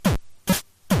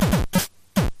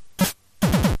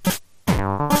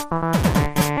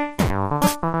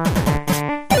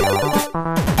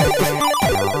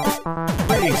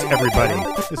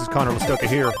Connor Listoka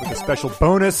here with a special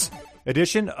bonus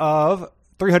edition of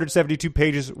 372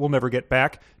 Pages We'll Never Get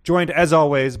Back. Joined, as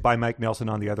always, by Mike Nelson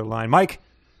on the other line. Mike,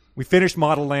 we finished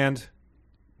Model Land.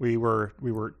 We were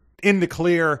in the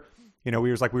clear. You know,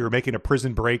 we were making a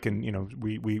prison break, and you know,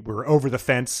 we were over the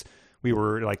fence. We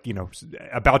were like, you know,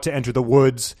 about to enter the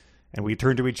woods, and we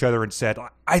turned to each other and said,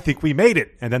 "I think we made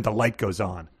it." And then the light goes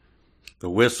on. The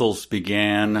whistles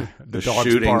began. The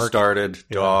shooting barked. Started.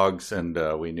 Dogs, and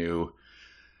we knew.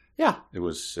 Yeah, it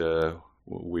was.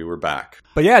 We were back.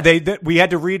 But yeah, we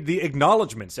had to read the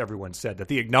acknowledgments. Everyone said that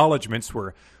the acknowledgments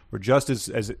were just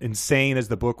as insane as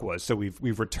the book was. So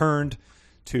we've returned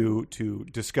to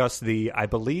discuss the, I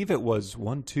believe it was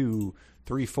 1, 2,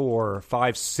 3, 4,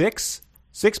 5, 6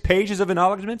 pages of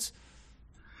acknowledgments.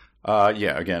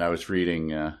 Yeah. Again, I was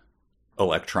reading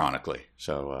electronically,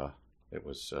 so it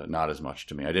was not as much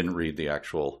to me. I didn't read the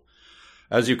actual,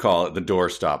 as you call it, the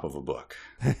doorstop of a book.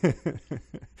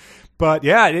 But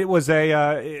yeah, it was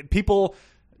people.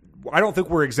 I don't think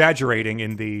we're exaggerating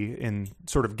in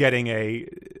sort of getting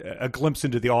a glimpse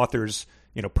into the author's,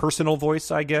 you know, personal voice,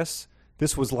 I guess.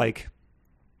 This was like,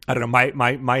 I don't know,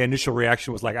 my initial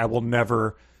reaction was like, I will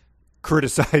never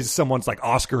criticize someone's like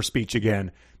Oscar speech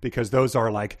again, because those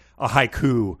are like a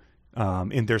haiku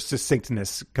in their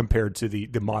succinctness compared to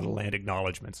the Model Land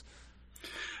acknowledgments.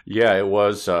 Yeah, it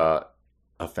was a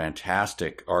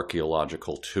fantastic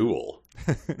archaeological tool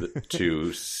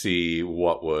to see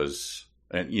what was,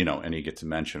 and you know, and he gets a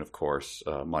mention, of course,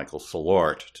 Michael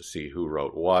Salort, to see who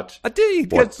wrote what. He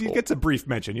gets a brief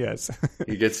mention, yes.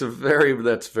 He gets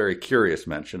that's very curious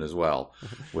mention as well,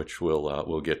 which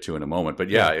we'll get to in a moment. But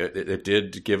yeah, it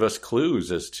did give us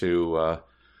clues as to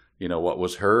you know, what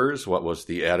was hers, what was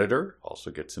the editor.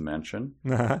 Also gets a mention.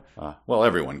 Uh-huh. Well,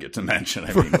 everyone gets a mention.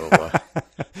 I mean,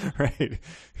 right.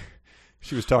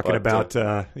 She was talking about,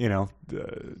 you know,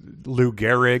 Lou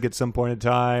Gehrig at some point in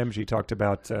time. She talked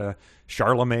about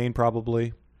Charlemagne,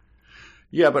 probably.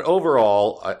 Yeah, but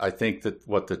overall, I think that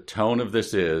what the tone of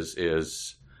this is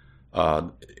it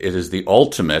is the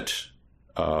ultimate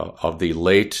of the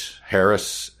late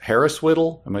Harris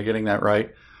Whittle. Am I getting that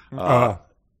right?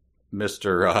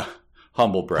 Mr.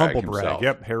 Humblebrag himself.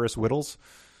 Yep, Harris Whittles,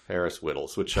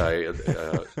 which I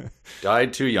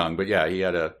died too young. But yeah, he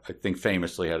had I think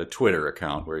famously had a Twitter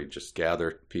account where he just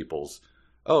gathered people's,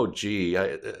 oh, gee,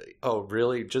 oh,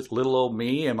 really? Just little old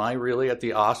me? Am I really at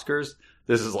the Oscars?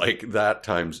 This is like that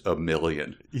times a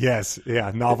million. Yes,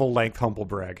 yeah, novel-length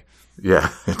Humblebrag. Yeah,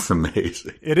 it's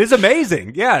amazing. It is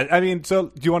amazing. Yeah, I mean, so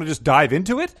do you want to just dive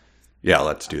into it? Yeah,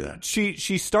 let's do that.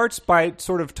 She starts by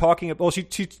sort of talking. Well, she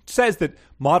says that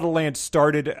Model Land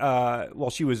started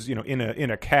while she was, you know, in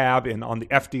a cab on the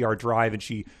FDR Drive, and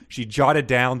she jotted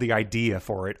down the idea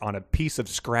for it on a piece of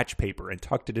scratch paper and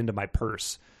tucked it into my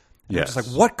purse. And yes. I'm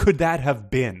just like, what could that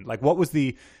have been? Like, what was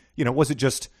the, you know, was it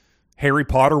just Harry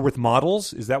Potter with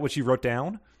models? Is that what she wrote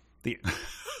down?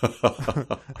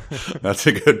 That's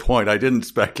a good point. I didn't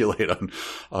speculate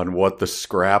on what the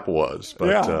scrap was, but.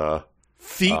 Yeah.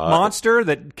 Feet monster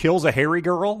that kills a hairy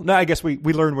girl? No, I guess we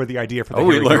learned where the idea for the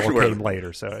hairy girl came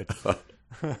later. So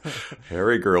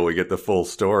hairy girl, we get the full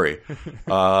story.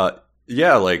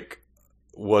 Yeah, like,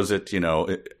 was it, you know,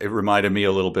 it reminded me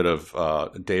a little bit of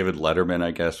David Letterman,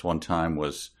 I guess, one time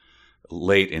was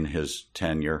late in his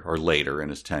tenure, or later in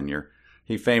his tenure.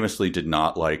 He famously did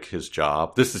not like his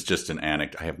job. This is just an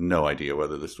anecdote. I have no idea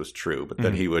whether this was true, but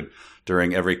that he would,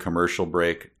 during every commercial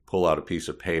break, pull out a piece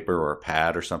of paper or a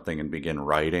pad or something and begin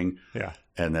writing. Yeah.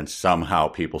 And then somehow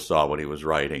people saw what he was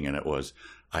writing, and it was,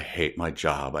 I hate my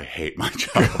job. I hate my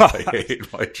job. I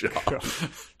hate my job.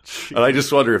 And I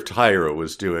just wonder if Tyra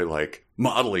was doing like,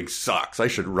 modeling sucks. I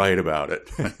should write about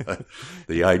it.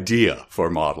 The idea for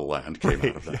Model Land came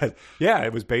out of that. Yeah,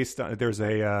 it was based on, there's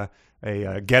a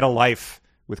Get a Life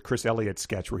with Chris Elliott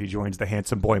sketch where he joins the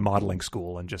Handsome Boy modeling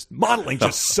school, and just modeling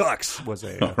just sucks was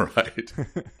right.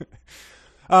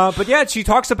 But yeah, she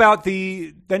talks about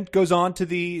then goes on to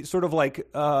the sort of like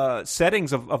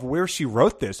settings of where she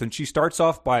wrote this. And she starts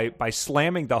off by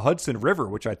slamming the Hudson River,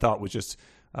 which I thought was just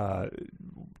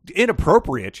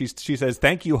inappropriate. She says,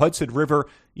 "Thank you, Hudson River,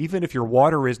 even if your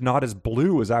water is not as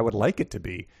blue as I would like it to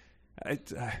be."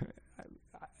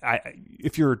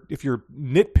 If you're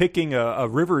nitpicking a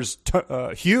river's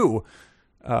hue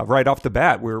right off the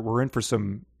bat, we're in for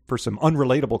some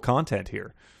unrelatable content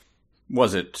here.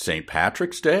 Was it St.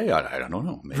 Patrick's Day? I don't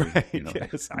know. Maybe, right, you know,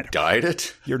 yes, dyed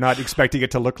it. You're not expecting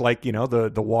it to look like, you know,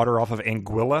 the water off of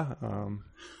Anguilla.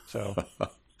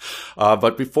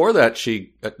 But before that,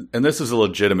 and this is a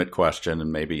legitimate question,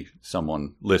 and maybe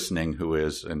someone listening who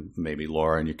is, and maybe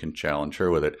Laura, and you can challenge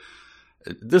her with it.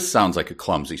 This sounds like a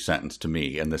clumsy sentence to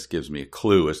me, and this gives me a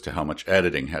clue as to how much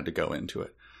editing had to go into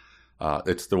it.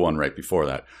 It's the one right before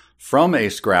that. From a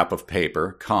scrap of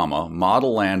paper, comma,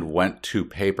 Model Land went to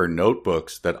paper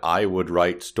notebooks that I would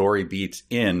write story beats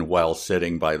in while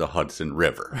sitting by the Hudson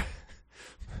River.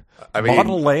 I mean,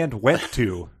 Model Land went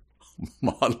to.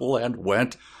 Model Land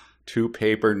went to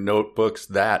paper notebooks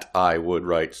that I would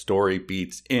write story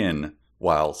beats in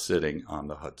while sitting on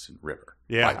the Hudson River.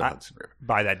 Yeah, by the Hudson River.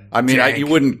 By that. I mean, dank-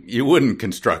 you wouldn't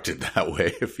construct it that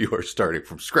way if you were starting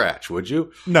from scratch, would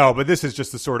you? No, but this is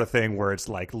just the sort of thing where it's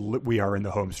like we are in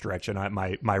the home stretch, and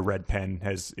my red pen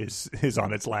is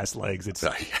on its last legs. It's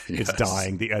it's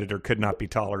dying. The editor could not be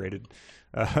tolerated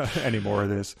anymore of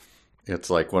this.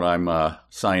 It's like when I'm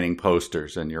signing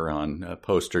posters and you're on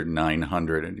poster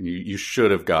 900 and you should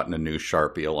have gotten a new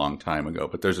Sharpie a long time ago,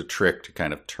 but there's a trick to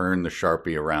kind of turn the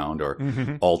Sharpie around or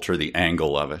alter the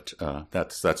angle of it.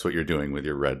 That's what you're doing with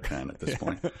your red pen at this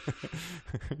point.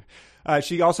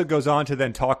 She also goes on to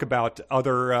then talk about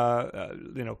other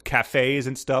cafes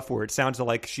and stuff where it sounds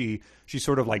like she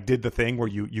sort of like did the thing where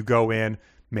you go in,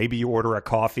 maybe you order a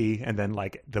coffee, and then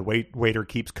like the waiter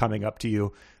keeps coming up to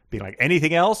you being like,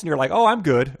 anything else? And you're like, oh, I'm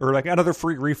good. Or like, another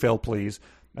free refill, please.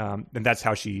 And that's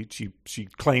how she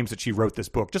claims that she wrote this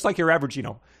book. Just like your average,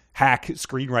 hack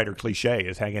screenwriter cliche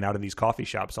is hanging out in these coffee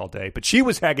shops all day. But she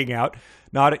was hanging out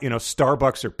not at,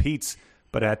 Starbucks or Pete's,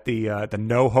 but at the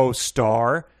NoHo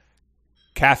Star,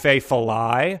 Cafe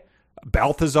Falai,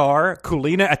 Balthazar,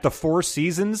 Kulina at the Four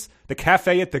Seasons, the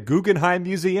cafe at the Guggenheim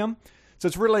Museum. So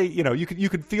it's really, you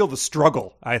could feel the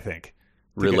struggle, I think.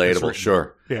 Relatable,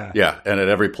 sure. Yeah. Yeah. And at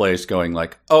every place going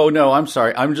like, oh, no, I'm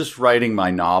sorry. I'm just writing my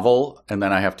novel. And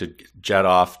then I have to jet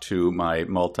off to my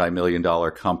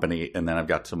multi-million-dollar company. And then I've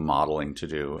got some modeling to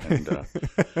do. And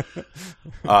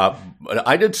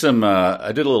I did a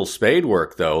little spade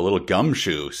work, though, a little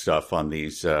gumshoe stuff on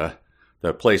these, the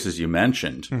places you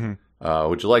mentioned. Mm-hmm.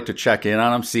 Would you like to check in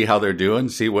on them, see how they're doing,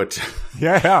 see what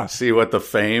see what the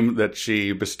fame that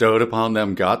she bestowed upon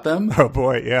them got them? Oh,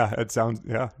 boy. Yeah, it sounds,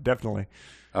 definitely.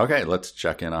 Okay, let's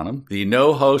check in on them. The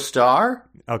NoHo Star.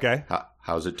 Okay.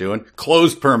 How's it doing?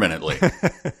 Closed permanently.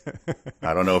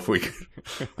 I don't know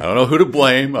who to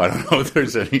blame. I don't know if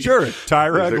there's any. Sure.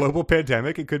 Tyra, global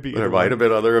pandemic. It could be. There might have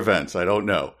been other events. I don't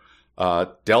know.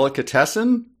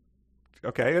 Delicatessen.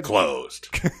 Okay. Closed.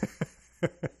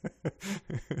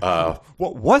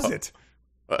 What was it?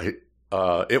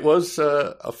 It was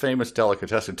a famous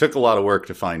delicatessen. It took a lot of work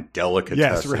to find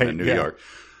delicatessen in New York.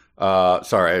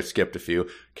 Sorry, I skipped a few.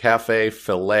 Cafe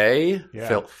Filet.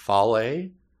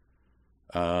 Filet.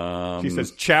 She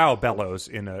says Chow Bellows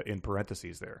in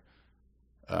parentheses there.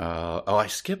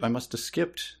 I must have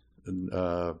skipped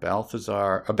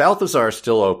Balthazar. Balthazar is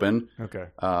still open. Okay.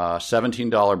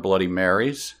 $17 Bloody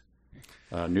Marys.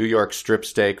 New York strip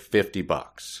steak,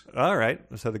 $50. All right.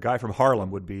 So the guy from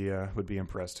Harlem would be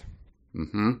impressed.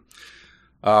 Mm-hmm.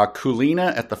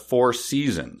 Kulina at the Four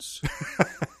Seasons.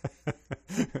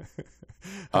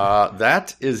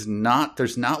 That is not.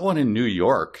 There's not one in New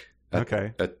York.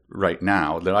 Right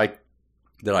now that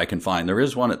I can find. There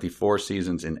is one at the Four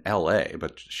Seasons in L.A.,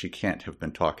 but she can't have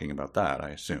been talking about that,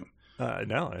 I assume.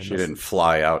 No. She didn't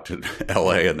fly out to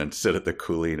L.A. and then sit at the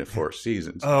Kulina Four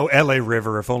Seasons. Oh, L.A.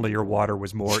 River, if only your water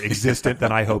was more existent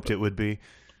than I hoped it would be.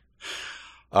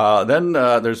 Then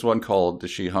there's one called,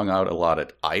 she hung out a lot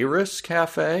at Iris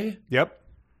Cafe. Yep.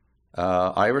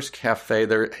 Iris Cafe,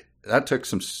 that took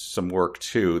some work,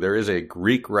 too. There is a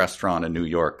Greek restaurant in New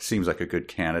York. Seems like a good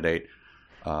candidate.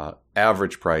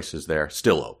 Average prices there,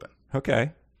 still open.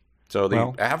 Okay. So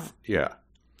yeah.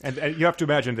 And you have to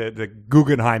imagine that the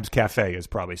Guggenheim's Cafe is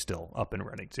probably still up and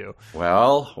running, too.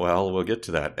 Well, we'll get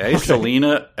to that.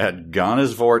 Selina at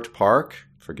Ganasvort Park.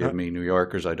 Forgive me, New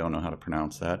Yorkers, I don't know how to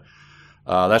pronounce that.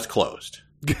 That's closed.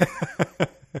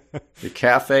 The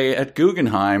cafe at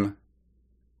Guggenheim,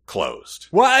 closed.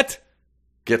 What?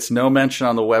 Gets no mention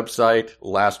on the website.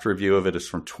 Last review of it is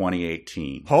from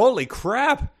 2018. Holy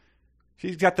crap.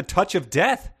 She's got the touch of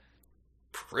death.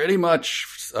 Pretty much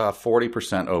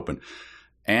 40% open.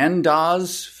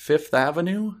 Andaz Fifth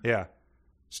Avenue? Yeah.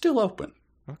 Still open.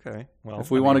 Okay. Well, if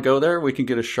we want to go there, we can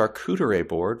get a charcuterie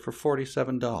board for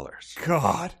 $47.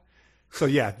 God. So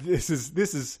yeah, this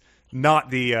is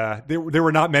not the there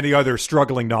were not many other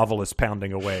struggling novelists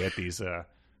pounding away at these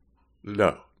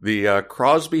No. The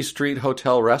Crosby Street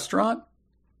Hotel Restaurant?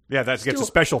 Yeah, that gets a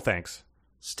special thanks.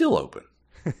 Still open.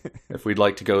 If we'd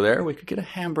like to go there, we could get a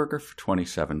hamburger for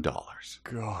 $27.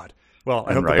 God. Well,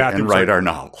 I hope the bathrooms write our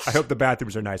novels. I hope the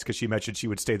bathrooms are nice because she mentioned she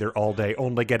would stay there all day,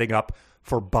 only getting up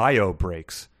for bio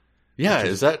breaks. Yeah,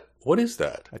 is that What is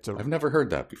that? That's I've never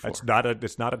heard that before. It's not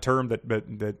a term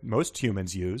that most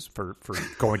humans use for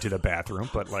going to the bathroom,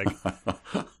 but like,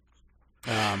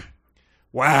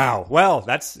 wow. Well,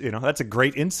 that's a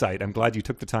great insight. I'm glad you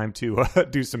took the time to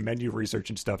do some menu research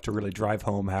and stuff to really drive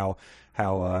home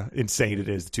how insane it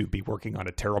is to be working on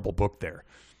a terrible book there.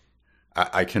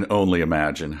 I can only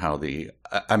imagine how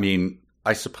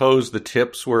I suppose the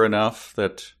tips were enough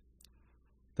that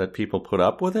people put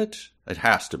up with it. It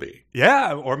has to be.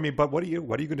 Yeah, or but what are you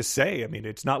going to say? I mean,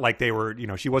 it's not like they were,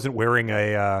 she wasn't wearing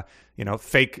a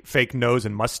fake nose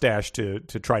and mustache to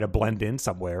try to blend in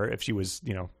somewhere. If she was,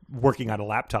 working on a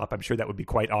laptop, I'm sure that would be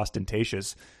quite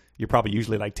ostentatious. You're probably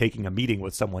usually like taking a meeting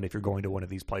with someone if you're going to one of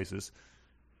these places.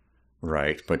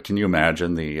 Right, but can you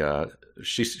imagine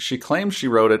she claims she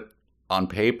wrote it on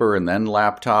paper and then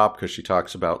laptop because she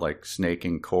talks about like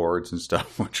snaking cords and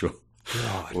stuff, which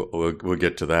we'll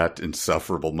get to that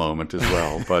insufferable moment as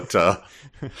well. But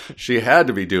she had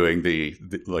to be doing the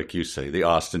like you say, the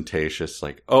ostentatious,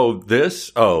 like,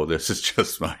 this is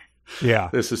just my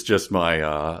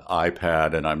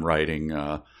iPad, and I'm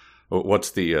writing.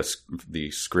 What's the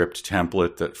script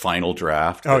template, that Final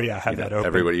Draft? Oh yeah, have that open.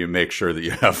 Everybody, you make sure that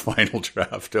you have Final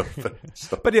Draft open.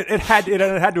 So. But it had to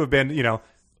have been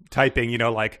typing,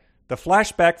 like the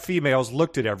flashback females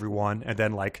looked at everyone and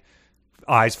then like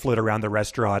eyes flit around the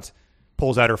restaurant,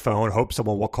 pulls out her phone, hopes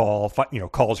someone will call,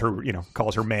 calls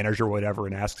her manager or whatever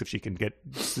and asks if she can get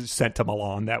sent to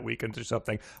Milan that weekend or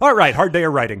something. All right, hard day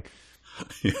of writing.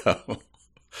 Yeah.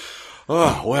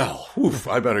 Oh, well,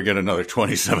 I better get another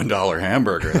 $27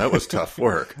 hamburger. That was tough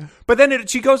work. But then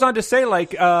she goes on to say,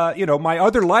 like, my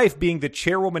other life being the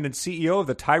chairwoman and CEO of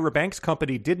the Tyra Banks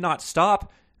Company did not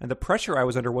stop, and the pressure I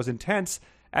was under was intense.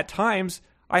 At times,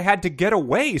 I had to get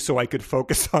away so I could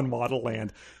focus on Model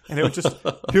Land. And it was just,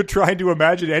 you're trying to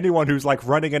imagine anyone who's like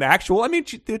running an actual,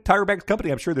 the Tyra Banks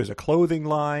Company, I'm sure there's a clothing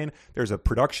line, there's a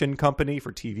production company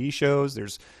for TV shows,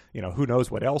 there's, who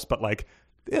knows what else, but like,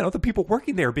 the people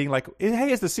working there being like,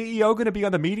 hey, is the CEO going to be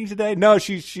on the meeting today? No,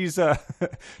 she's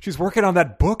working on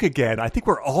that book again. I think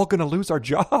we're all going to lose our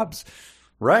jobs.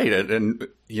 Right. And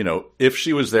if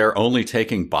she was there only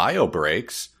taking bio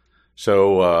breaks,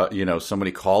 so,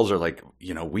 somebody calls her like,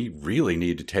 we really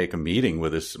need to take a meeting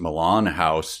with this Milan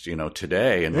house,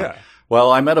 today. And yeah.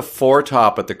 Well, I'm at a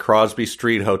four-top at the Crosby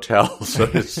Street Hotel, so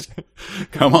just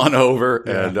come on over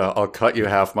and I'll cut you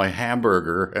half my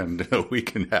hamburger and we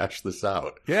can hash this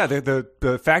out. Yeah,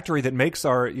 the factory that makes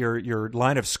your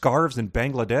line of scarves in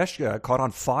Bangladesh caught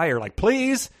on fire. Like,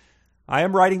 please, I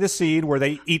am writing the scene where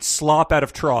they eat slop out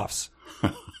of troughs.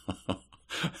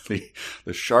 The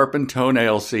sharpened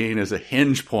toenail scene is a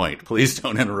hinge point. Please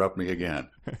don't interrupt me again.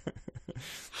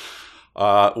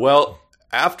 Well,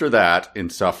 after that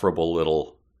insufferable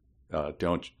little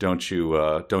don't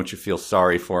you feel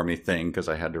sorry for me thing because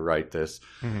I had to write this,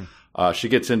 she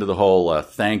gets into the whole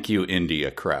thank you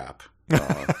India crap.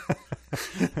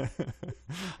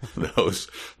 Those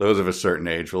of a certain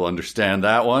age will understand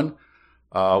that one,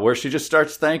 where she just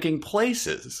starts thanking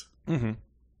places. Mm-hmm.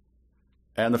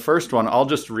 And the first one, I'll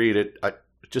just read it.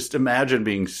 Just imagine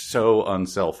being so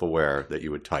unself-aware that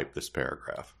you would type this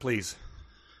paragraph. Please.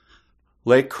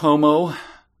 Lake Como,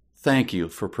 thank you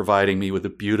for providing me with a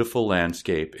beautiful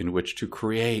landscape in which to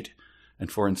create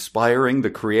and for inspiring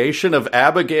the creation of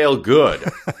Abigail Good.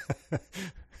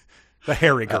 The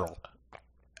hairy girl.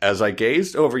 As I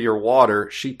gazed over your water,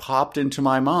 she popped into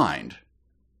my mind.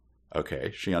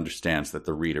 Okay, she understands that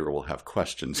the reader will have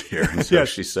questions here. And so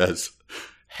She says,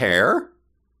 hair?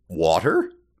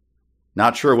 Water?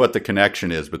 Not sure what the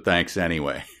connection is, but thanks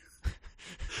anyway.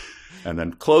 And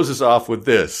then closes off with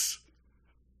this.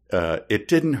 It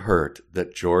didn't hurt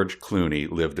that George Clooney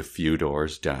lived a few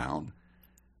doors down.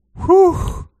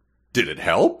 Whew. Did it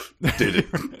help? Did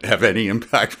it have any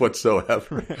impact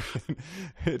whatsoever?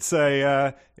 It's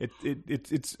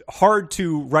it's hard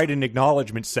to write an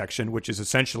acknowledgement section, which is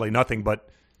essentially nothing but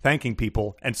thanking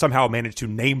people, and somehow manage to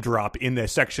name drop in a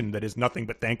section that is nothing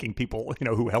but thanking people,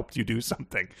 who helped you do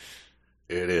something.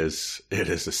 It is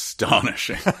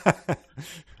astonishing.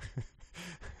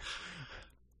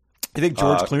 I think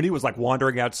George Clooney was like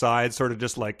wandering outside, sort of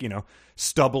just like,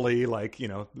 stubbly, like,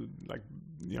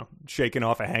 shaking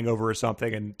off a hangover or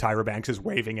something. And Tyra Banks is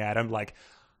waving at him like,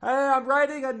 hey, I'm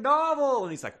writing a novel.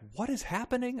 And he's like, what is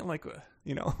happening? I'm like,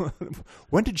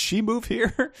 when did she move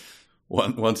here?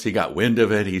 Once he got wind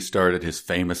of it, he started his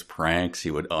famous pranks.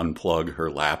 He would unplug her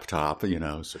laptop,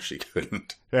 so she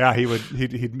couldn't. Yeah,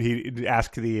 he'd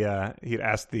ask the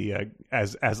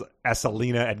as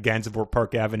Asalina at Gansevoort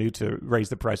Park Avenue to raise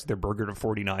the price of their burger to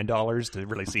 $49 to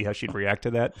really see how she'd react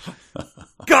to that.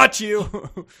 Got you.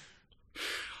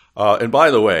 And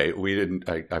by the way, we didn't.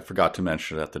 I forgot to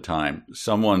mention it at the time.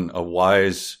 A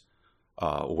wise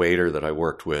waiter that I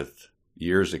worked with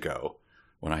years ago,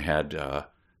 when I had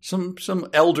some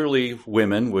elderly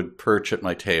women would perch at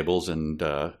my tables and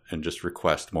just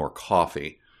request more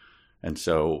coffee, and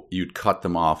so you'd cut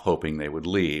them off, hoping they would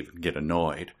leave and get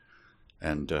annoyed.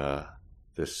 And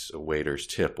this waiter's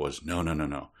tip was,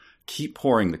 no, keep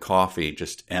pouring the coffee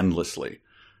just endlessly.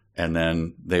 And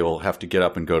then they will have to get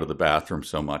up and go to the bathroom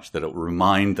so much that it will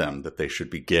remind them that they should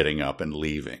be getting up and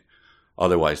leaving.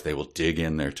 Otherwise, they will dig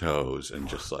in their toes and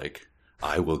just like,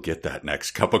 I will get that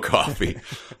next cup of coffee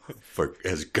for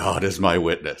as God is my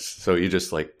witness. So you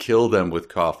just like kill them with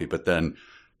coffee, but then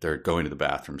they're going to the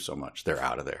bathroom so much, they're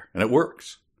out of there. And it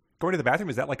works. Going to the bathroom,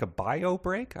 is that like a bio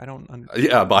break? I don't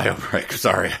Yeah, bio break.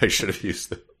 Sorry, I should have used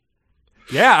the...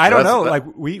 Yeah, I don't know. Like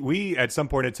we at some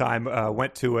point in time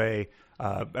went to a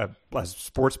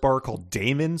sports bar called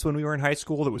Damon's when we were in high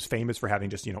school that was famous for having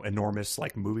just, enormous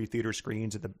like movie theater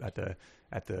screens at the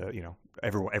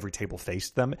every table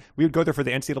faced them. We would go there for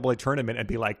the NCAA tournament and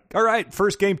be like, all right,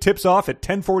 first game tips off at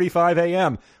 10:45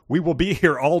 a.m. We will be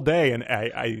here all day. And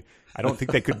I don't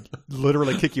think they could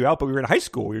literally kick you out, but we were in high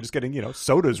school. We were just getting,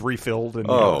 sodas refilled. And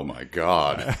oh my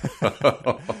God.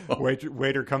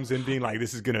 Waiter comes in being like,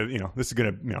 this is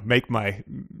gonna make my,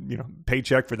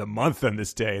 paycheck for the month on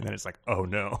this day. And then it's like, oh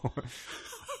no.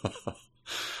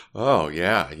 Oh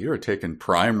yeah. You were taking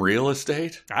prime real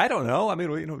estate? I don't know. I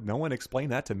mean, no one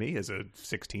explained that to me as a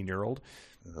 16-year-old.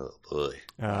 Oh boy.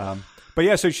 But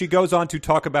yeah, so she goes on to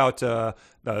talk about the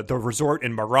resort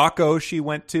in Morocco she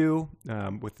went to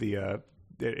with the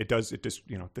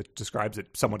it describes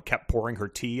that someone kept pouring her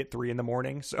tea at 3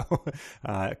 a.m. So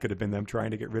it could have been them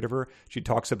trying to get rid of her. She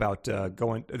talks about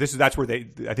going. That's where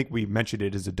I think we mentioned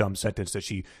it as a dumb sentence that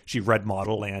she read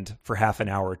Model Land for half an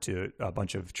hour to a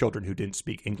bunch of children who didn't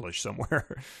speak English somewhere.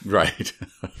 Right.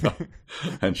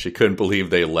 And she couldn't believe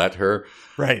they let her.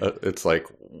 Right. It's like,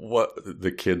 what?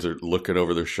 The kids are looking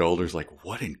over their shoulders like,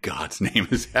 what in God's name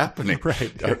is happening?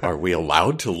 Right. Are we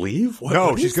allowed to leave?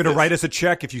 No, she's going to write us a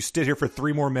check if you sit here for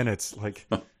 3 more minutes. Like,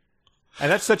 and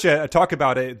that's such a talk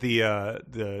about it,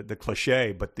 the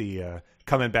cliche, but the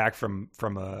coming back from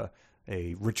a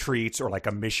retreat or like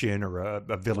a mission or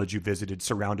a village you visited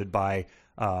surrounded by,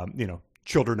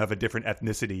 children of a different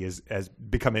ethnicity as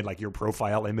becoming like your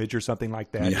profile image or something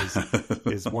like that.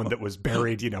 Yeah. is one that was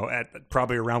buried, at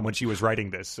probably around when she was writing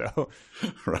this. So,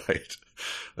 right.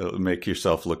 Make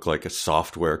yourself look like a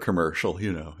software commercial,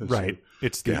 Right.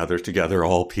 It's gather together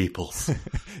all peoples.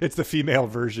 It's the female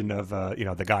version of,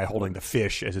 the guy holding the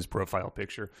fish as his profile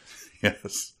picture.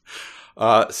 Yes.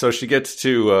 So she gets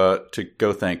to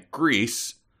go thank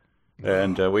Greece.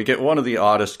 And we get one of the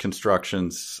oddest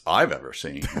constructions I've ever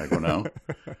seen. I don't know.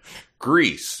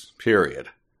 Greece, period.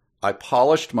 I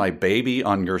polished my baby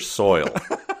on your soil,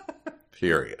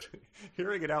 period.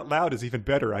 Hearing it out loud is even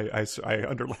better. I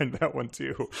underlined that one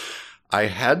too. I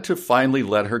had to finally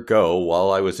let her go while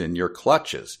I was in your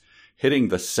clutches. Hitting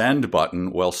the send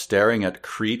button while staring at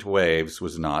Crete waves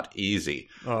was not easy.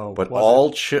 Oh, but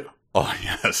all oh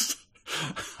yes,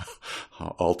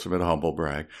 ultimate humble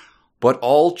brag. But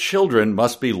all children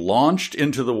must be launched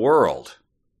into the world.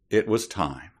 It was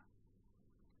time.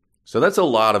 So that's a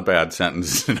lot of bad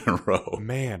sentences in a row.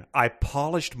 Man, I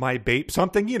polished my baby.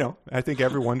 Something, I think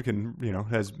everyone can,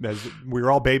 as we were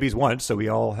all babies once, so we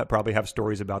all probably have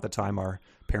stories about the time our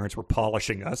parents were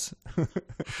polishing us.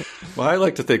 Well, I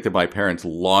like to think that my parents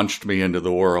launched me into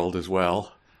the world as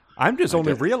well. I'm just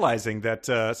only realizing that,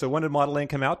 so when did Model Land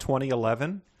come out?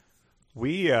 2011?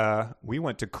 We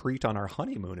went to Crete on our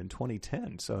honeymoon in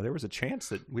 2010, so there was a chance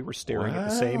that we were staring at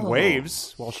the same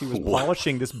waves while she was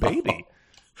polishing this baby.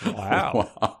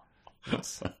 Wow.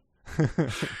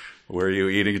 Were you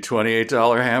eating a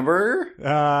 $28 hamburger?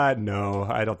 No,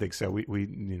 I don't think so.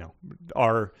 We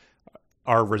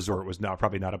our resort was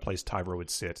probably not a place Tyra would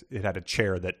sit. It had a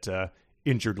chair that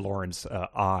injured Lauren's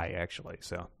eye, actually.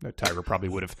 So Tyra probably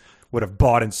would have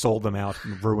bought and sold them out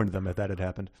and ruined them if that had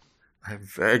happened. I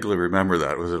vaguely remember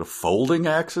that. Was it a folding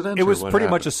accident? It was pretty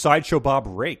much a Sideshow Bob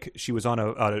rake. She was on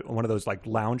one of those like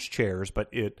lounge chairs,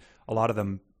 but a lot of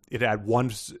them, it had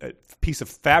one piece of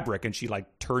fabric, and she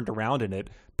like turned around in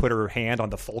it, put her hand on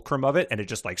the fulcrum of it, and it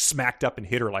just like smacked up and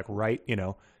hit her like right.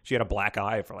 She had a black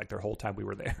eye for like the whole time we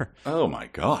were there. Oh my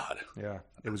God! Yeah,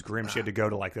 it was grim. She had to go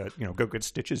to like go get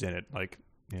stitches in it, like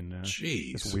in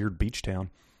this weird beach town.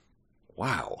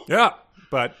 Wow. Yeah,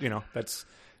 but that's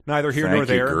neither here nor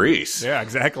there. Greece. Yeah,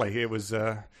 exactly. It was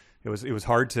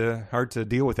hard to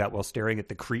deal with that while staring at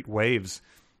the Crete waves.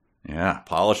 Yeah,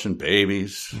 polishing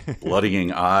babies,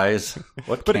 bloodying eyes.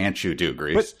 What can't you do,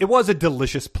 Grease? But it was a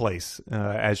delicious place,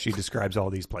 as she describes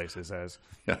all these places as.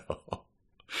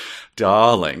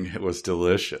 Darling, it was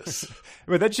delicious.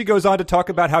 But then she goes on to talk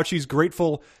about how she's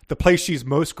grateful, the place she's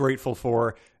most grateful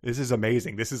for. This is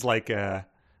amazing. This is like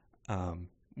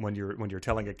when you're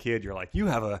telling a kid, you're like, you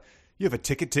have a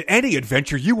ticket to any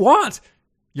adventure you want,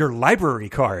 your library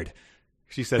card.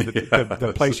 She said that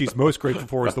the place she's most grateful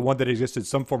for is the one that exists in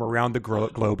some form around the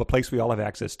globe, a place we all have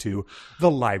access to,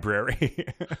 the library.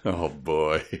 Oh,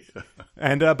 boy.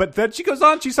 And but then she goes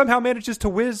on. She somehow manages to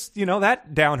whiz,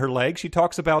 that down her leg. She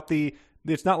talks about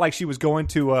it's not like she was going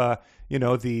to,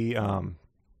 the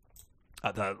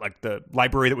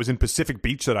library that was in Pacific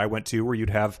Beach that I went to, where you'd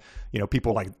have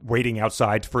people like waiting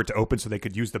outside for it to open so they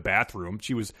could use the bathroom.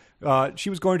 She was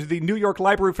going to the New York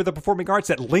Library for the Performing Arts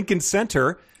at Lincoln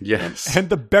Center, yes, and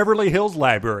the Beverly Hills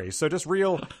Library. So just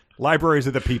real libraries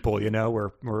of the people,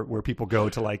 where people go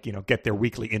to get their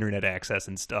weekly internet access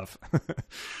and stuff.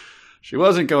 She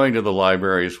wasn't going to the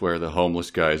libraries where the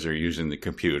homeless guys are using the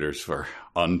computers for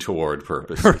untoward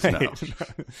purposes. Right.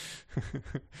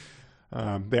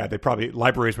 No. They probably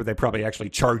libraries where they probably actually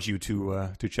charge you to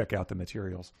check out the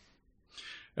materials.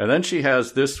 And then she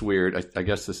has this weird. I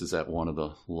guess this is at one of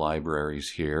the libraries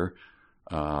here.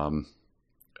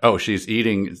 She's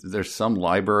eating. There's some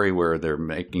library where they're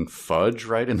making fudge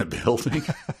right in the building.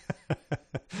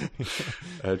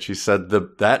 And she said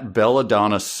that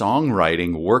belladonna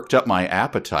songwriting worked up my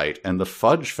appetite, and the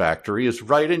fudge factory is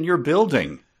right in your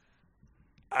building.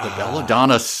 The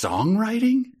belladonna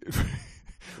songwriting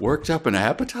worked up an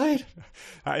appetite?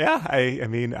 Yeah,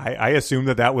 I assume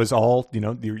that was all,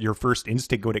 your first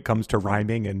instinct when it comes to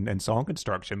rhyming and song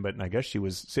construction, but I guess she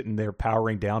was sitting there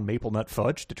powering down maple nut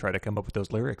fudge to try to come up with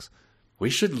those lyrics. We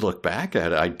should look back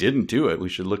at it. I didn't do it. We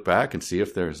should look back and see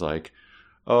if there's like,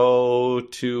 oh,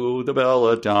 to the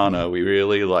belladonna, we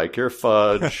really like your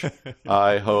fudge.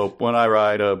 I hope when I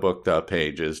write a book, the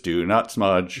pages do not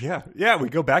smudge. Yeah, we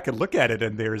go back and look at it,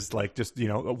 and there's like just,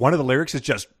 one of the lyrics is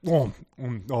just,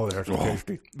 there's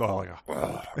tasty. Oh,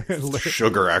 yeah.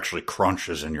 Sugar actually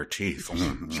crunches in your teeth.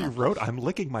 She wrote, I'm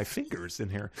licking my fingers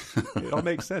in here. It all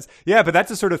makes sense. Yeah, but that's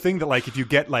the sort of thing that, like, if you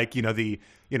get, like,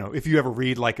 if you ever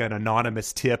read, like, an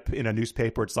anonymous tip in a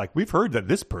newspaper, it's like, we've heard that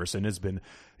this person has been,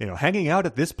 hanging out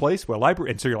at this place where library,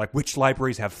 and so you're like, which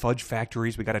libraries have fudge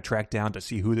factories? We got to track down to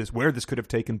see where this could have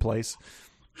taken place.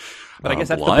 But I guess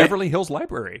that's the Beverly Hills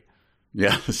Library.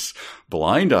 Yes.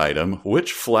 Blind item.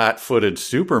 Which flat-footed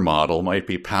supermodel might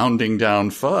be pounding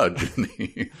down fudge?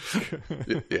 Yeah,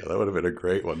 that would have been a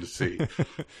great one to see.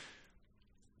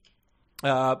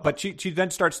 But she then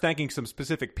starts thanking some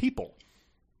specific people.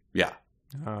 Yeah.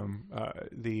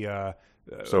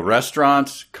 So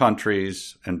restaurants,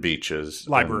 countries, and beaches.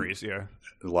 Libraries,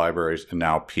 Libraries, and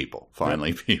now people.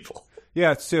 Finally, people.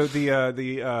 Yeah, so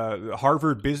the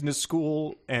Harvard Business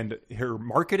School and her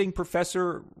marketing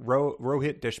professor,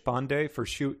 Rohit Deshpande, for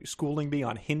schooling me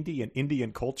on Hindi and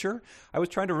Indian culture. I was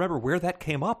trying to remember where that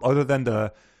came up, other than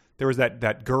there was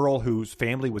that girl whose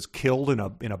family was killed in a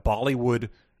Bollywood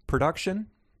production.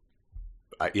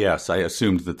 Yes, I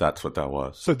assumed that's what that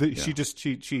was. So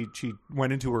she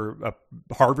went into her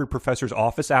Harvard professor's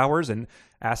office hours and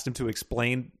asked him to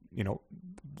explain,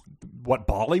 what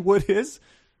Bollywood is.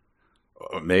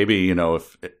 Maybe,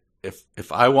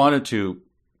 if I wanted to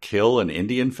kill an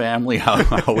Indian family, how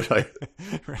would I?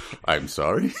 Right. I'm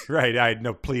sorry. Right.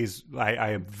 No, please.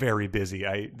 I am very busy.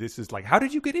 This is like, how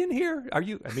did you get in here?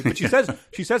 But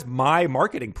she says my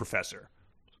marketing professor.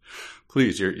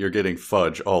 Please, you're getting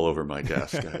fudge all over my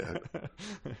desk.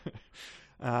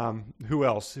 Who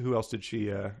else? Who else did she?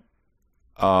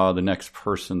 The next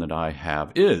person that I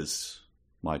have is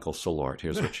Michael Solort.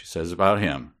 Here's what she says about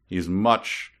him. He's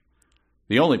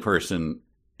the only person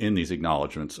in these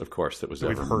acknowledgments, of course, that was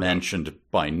ever mentioned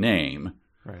by name.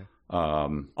 Right.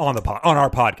 On our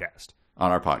podcast.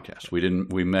 On our podcast,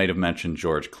 we might have mentioned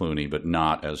George Clooney, but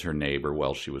not as her neighbor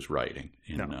while she was writing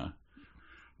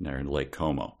there in Lake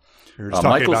Como. We were just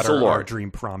talking about our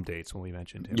dream prom dates when we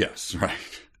mentioned him. Yes, right.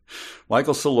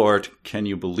 Michael Solort, can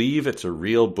you believe it's a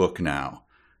real book now?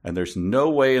 And there's no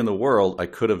way in the world I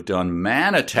could have done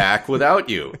Man Attack without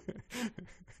you.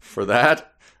 For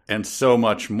that and so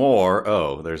much more,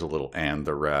 there's a little and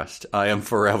the rest, I am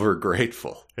forever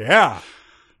grateful. Yeah.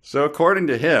 So according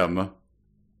to him,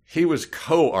 he was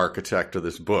co-architect of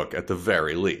this book at the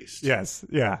very least. Yes,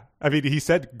 yeah. I mean, he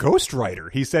said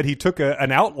ghostwriter. He said he took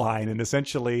an outline and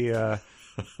essentially,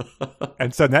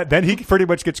 and so then he pretty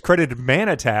much gets credited. Man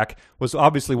Attack was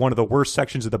obviously one of the worst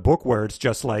sections of the book, where it's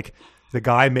just like the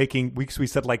guy making we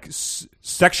said like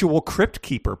sexual crypt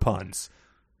keeper puns.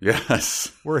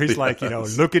 Yes. Where he's like,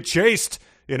 look at Chaste.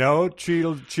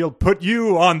 She'll put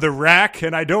you on the rack,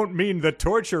 and I don't mean the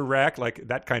torture rack, like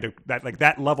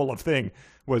that level of thing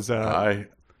was.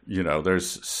 There's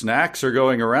snacks are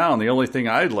going around. The only thing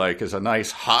I'd like is a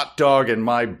nice hot dog in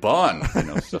my bun.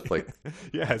 Stuff like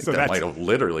yeah. So that might have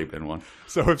literally been one.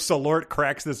 So if Salort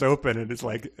cracks this open and it's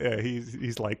like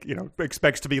he's like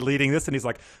expects to be leading this, and he's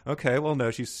like, okay, well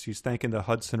no, she's thanking the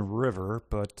Hudson River,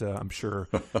 but I'm sure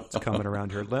it's coming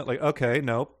around here. Like, okay,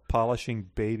 no, polishing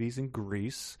babies in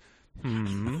Greece.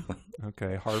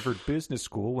 Okay, Harvard Business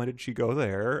School. When did she go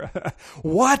there?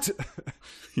 What?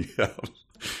 Yeah.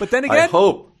 But then again, I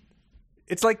hope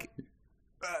it's like,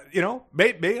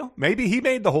 maybe he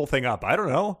made the whole thing up. I don't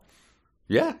know.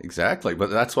 Yeah, exactly.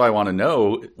 But that's why I want to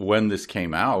know when this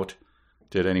came out.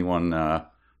 Did anyone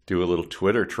do a little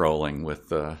Twitter trolling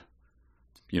with,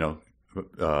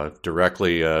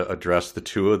 directly address the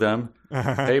two of them?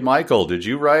 Hey, Michael, did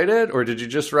you write it, or did you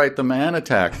just write the man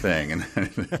attack thing and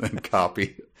then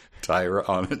copy Tyra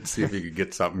on it and see if you could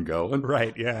get something going?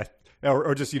 Right. Yeah.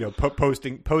 Or just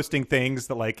posting things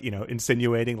that like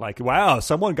insinuating like, wow,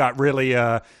 someone got really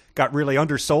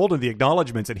undersold in the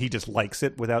acknowledgments, and he just likes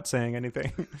it without saying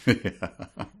anything. Yeah.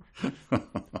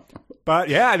 But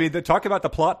yeah, I mean, talk about the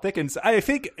plot thickens. I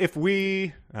think if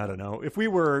we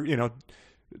were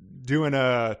doing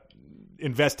a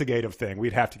investigative thing,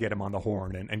 we'd have to get him on the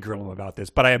horn and grill him about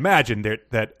this. But I imagine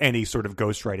that any sort of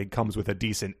ghostwriting comes with a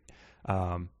decent,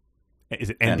 is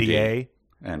it NDA?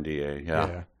 NDA,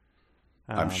 yeah.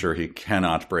 I'm sure he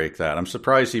cannot break that. I'm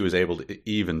surprised he was able to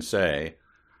even say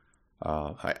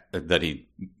that he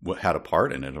had a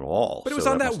part in it at all. But it was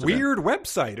on that weird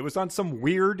website. It was on some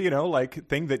weird, like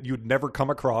thing that you'd never come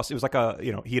across. It was like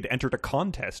he had entered a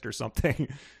contest or something.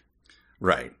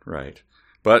 Right.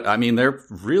 But I mean, they're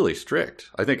really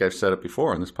strict. I think I've said it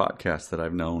before on this podcast that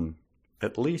I've known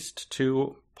at least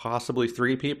 2, possibly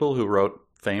 3 people who wrote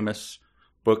famous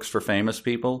books for famous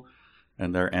people,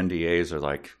 and their NDAs are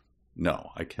like,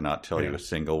 no, I cannot tell you a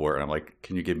single word. I'm like,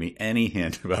 can you give me any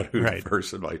hint about who the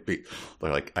person might be?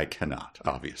 They're like, I cannot.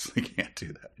 Obviously can't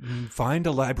do that. Find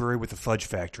a library with a fudge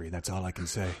factory. That's all I can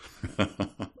say.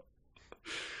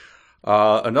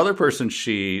 Another person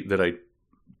that I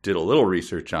did a little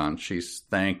research on, she's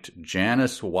thanked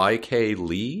Janice Y.K.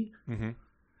 Lee,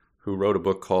 who wrote a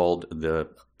book called The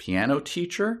Piano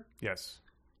Teacher. Yes.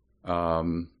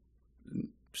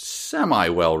 Semi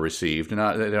well received, and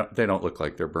they don't look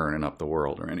like they're burning up the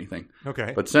world or anything.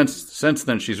 Okay. But since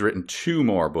then, she's written 2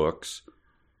 more books,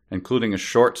 including a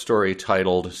short story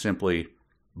titled simply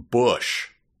 "Bush."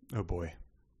 Oh boy.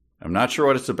 I'm not sure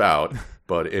what it's about,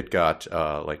 but it got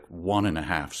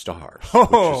 1.5 stars,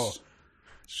 Oh, which is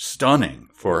stunning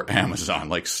for Amazon.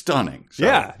 Like stunning. So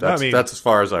yeah, that's as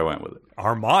far as I went with it.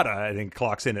 Armada, I think,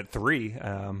 clocks in at 3.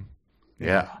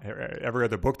 Yeah. Every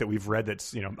other book that we've read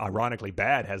that's, ironically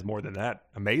bad has more than that.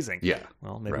 Amazing. Yeah.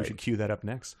 Well, maybe we should cue that up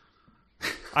next.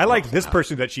 I like this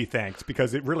person that she thanked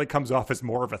because it really comes off as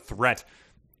more of a threat.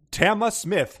 Tama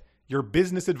Smith, your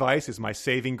business advice is my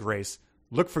saving grace.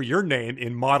 Look for your name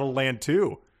in Model Land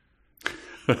 2.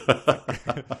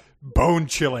 Bone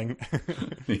chilling.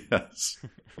 Yes.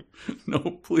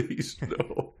 No, please,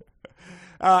 no.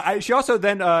 She also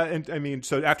then,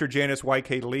 so after Janice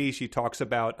Y.K. Lee, she talks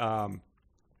about,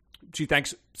 she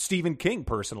thanks Stephen King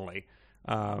personally.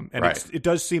 It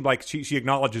does seem like she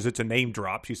acknowledges it's a name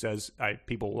drop. She says,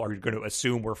 people are going to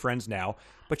assume we're friends now.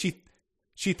 But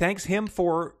she thanks him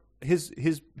for his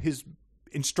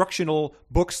instructional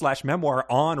book / memoir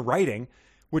on writing,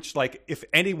 which, like, if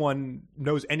anyone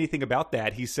knows anything about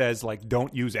that, he says, like,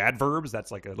 don't use adverbs.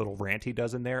 That's like a little rant he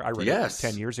does in there. I read it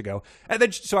 10 years ago. And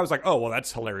then, so I was like, oh, well,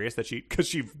 that's hilarious that because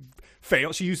she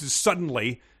failed. She uses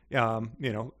suddenly,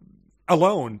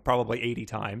 alone probably 80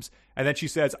 times. And then she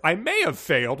says, I may have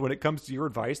failed when it comes to your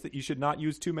advice that you should not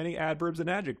use too many adverbs and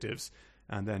adjectives.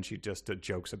 And then she just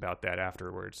jokes about that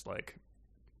afterwards, like,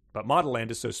 but Model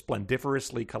Land is so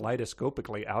splendiferously,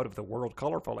 kaleidoscopically out of the world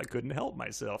colorful, I couldn't help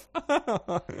myself.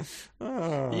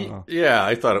 Yeah,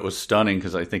 I thought it was stunning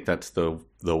because I think that's the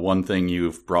one thing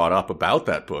you've brought up about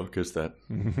that book is that,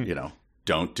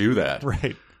 don't do that.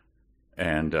 Right.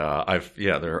 And there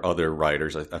are other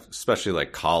writers, especially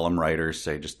like column writers,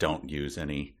 say just don't use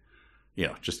any,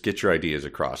 just get your ideas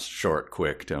across short,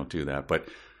 quick, don't do that. But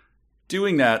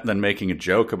doing that and then making a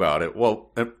joke about it,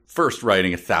 well, at first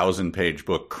writing a 1,000-page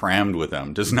book crammed with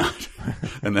them does not,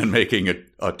 and then making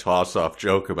a toss-off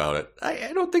joke about it,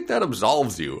 I don't think that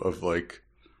absolves you of, like,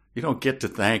 you don't get to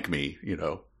thank me,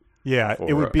 Yeah,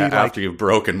 it would be after you've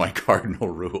broken my cardinal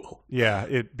rule. Yeah,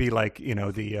 it'd be like,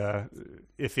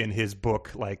 if in his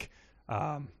book, like,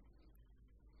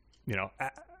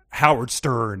 Howard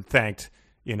Stern thanked,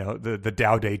 the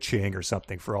Tao Te Ching or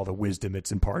something for all the wisdom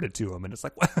it's imparted to him. And it's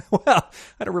like, well,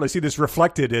 I don't really see this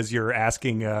reflected as you're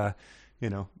asking,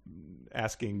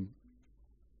 asking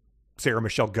Sarah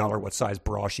Michelle Gellar what size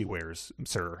bra she wears,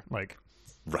 sir. Like,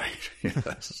 right.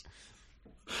 Yes.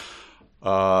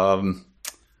 And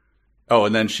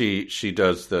then she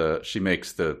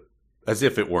makes the, as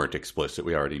if it weren't explicit,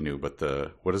 we already knew, but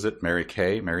what is it? Mary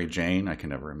Jane? I can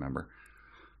never remember.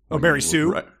 Oh, Mary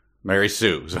Sue? Right. Mary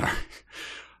Sue, sorry.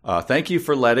 Thank you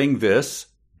for letting this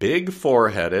big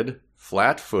foreheaded,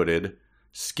 flat-footed,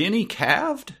 skinny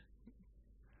calved?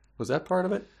 Was that part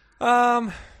of it?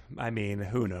 I mean,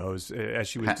 who knows? As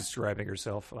she was describing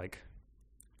herself, like,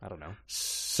 I don't know.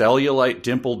 Cellulite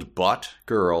dimpled butt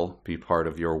girl be part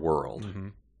of your world. Mm-hmm.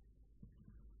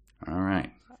 All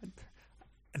right.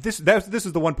 This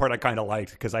is the one part I kind of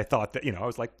liked, because I thought that, I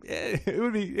was like, it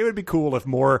would be cool if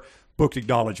more book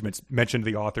acknowledgments mentioned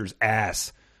the author's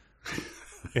ass.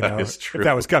 That is true. If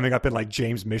that was coming up in like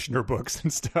James Michener books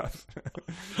and stuff.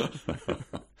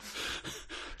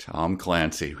 Tom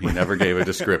Clancy. He never gave a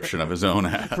description of his own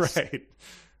ass. Right.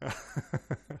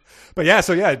 But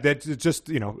that's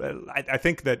just, I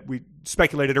think that we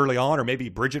speculated early on, or maybe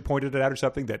Bridget pointed it out or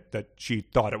something, that she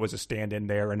thought it was a stand-in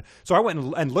there. And so I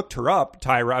went and looked her up,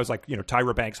 Tyra. I was like,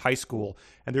 Tyra Banks High School,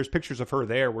 and there's pictures of her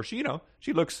there where she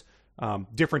looks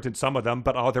different in some of them.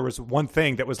 But there was one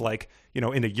thing that was like,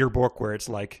 in a yearbook where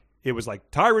it was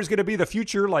like Tyra's going to be the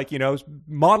future, like,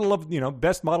 model of,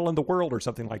 best model in the world or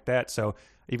something like that. So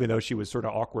even though she was sort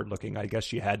of awkward looking, I guess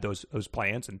she had those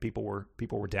plans, and people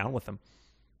were down with them.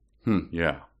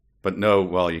 Yeah. But no,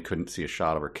 well, you couldn't see a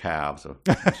shot of her calves. So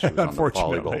she was on the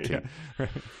volleyball team.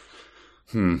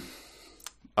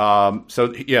 Yeah.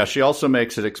 So yeah, she also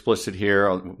makes it explicit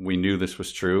here. We knew this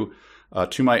was true.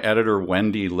 To my editor,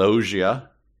 Wendy Logia.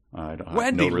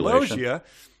 Wendy no relation. Logia?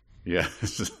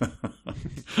 Yes.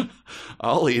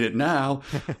 I'll eat it now.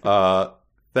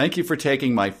 Thank you for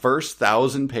taking my first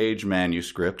 1,000-page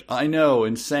manuscript. I know,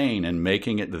 insane, and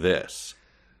making it this.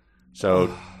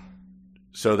 So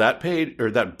that page,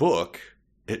 or that book,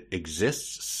 it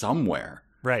exists somewhere.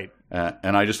 Right.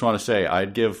 And I just want to say,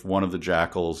 I'd give one of the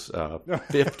Jackals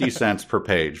 50 cents per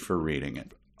page for reading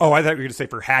it. Oh, I thought you were going to say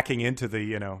for hacking into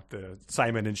the, the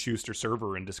Simon & Schuster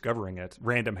server and discovering it.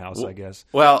 Random House, I guess.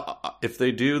 Well, if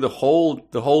they do the whole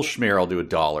schmear, I'll do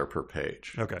 $1 per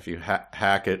page. Okay. If you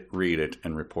hack it, read it,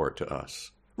 and report to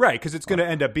us. Right, because it's going to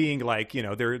end up being like,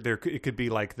 there it could be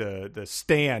like the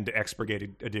Stand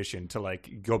expurgated edition to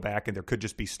like go back, and there could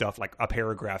just be stuff like a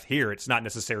paragraph here. It's not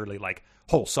necessarily like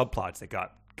whole subplots that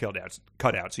got cut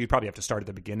out. So you'd probably have to start at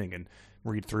the beginning and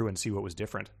read through and see what was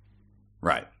different.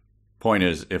 Right. Point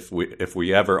is, if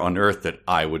we ever unearthed it,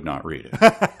 I would not read it,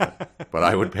 but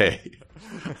I would pay.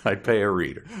 I'd pay a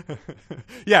reader.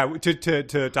 Yeah,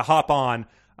 to hop on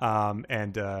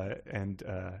and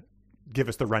give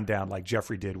us the rundown like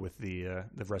Jeffrey did with the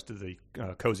rest of the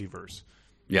Cozy verse.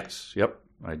 Yes. Yep.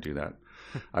 I'd do that.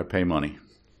 I'd pay money.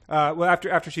 Well,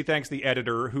 after she thanks the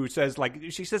editor, who says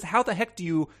she says, how the heck do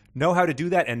you know how to do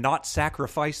that and not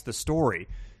sacrifice the story?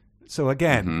 So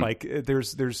again,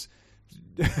 there's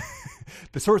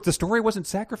the story wasn't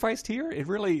sacrificed here. It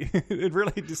really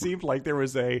seemed like there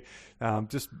was a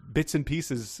just bits and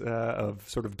pieces of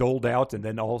sort of doled out, and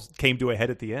then all came to a head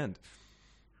at the end.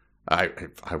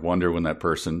 I wonder when that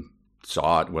person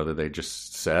saw it, whether they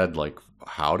just said like,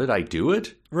 "How did I do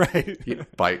it?" Right.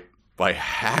 By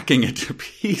hacking it to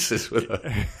pieces with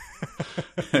a.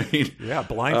 I mean, yeah,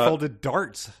 blindfolded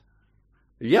darts.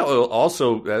 Yeah. Well,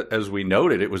 also, as we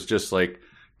noted, it was just like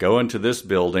go into this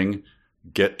building,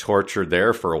 get tortured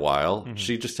there for a while. Mm-hmm.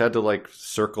 She just had to like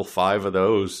circle 5 of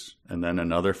those, and then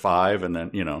another 5, and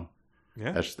then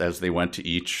as they went to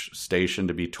each station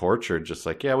to be tortured, just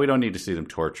like, yeah, we don't need to see them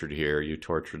tortured here. You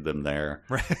tortured them there.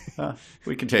 Right.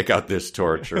 We can take out this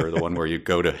torture, the one where you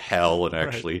go to hell and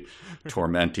actually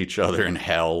torment each other in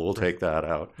hell. We'll take that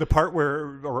out. The part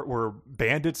where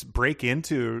bandits break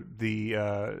into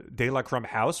the De La Crumb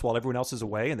house while everyone else is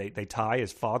away, and they tie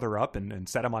his father up and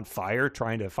set him on fire,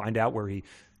 trying to find out where he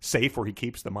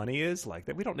keeps the money is. Like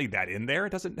that, we don't need that in there.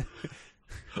 It doesn't.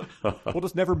 We'll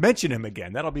just never mention him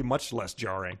again. That'll be much less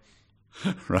jarring.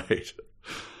 Right.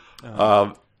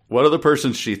 One of the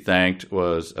persons she thanked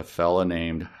was a fella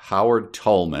named Howard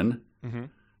Tullman. Mm-hmm.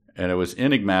 And it was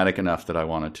enigmatic enough that I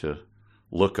wanted to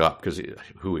look up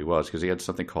who he was, because he had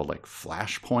something called like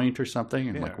Flashpoint or something.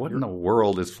 And what in the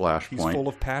world is Flashpoint? He's full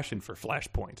of passion for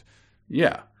Flashpoint.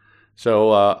 Yeah.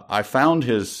 So I found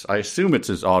I assume it's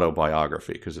his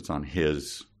autobiography because it's on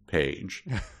his page.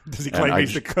 Does he claim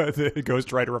he's the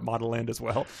ghostwriter of Model Land as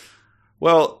well?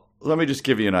 Well, let me just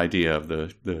give you an idea of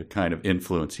the kind of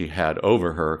influence he had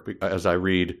over her as I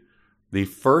read the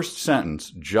first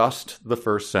sentence, just the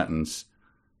first sentence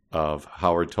of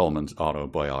Howard Tolman's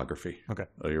autobiography. Okay.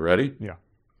 Are you ready? Yeah.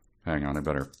 Hang on, I'm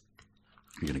going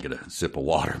to get a sip of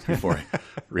water before I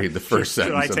read the first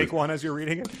sentence. Should I take one as you're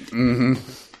reading it? Mm-hmm.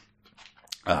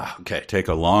 Okay, take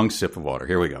a long sip of water.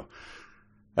 Here we go.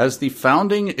 As the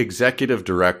founding executive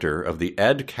director of the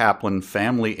Ed Kaplan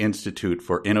Family Institute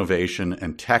for Innovation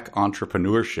and Tech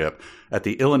Entrepreneurship at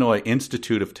the Illinois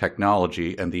Institute of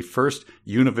Technology and the first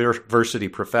university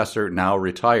professor, now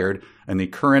retired, and the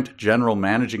current general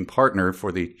managing partner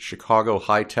for the Chicago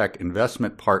High Tech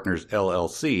Investment Partners,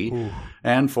 LLC, Ooh.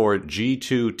 And for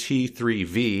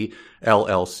G2T3V,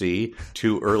 LLC,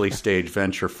 two early-stage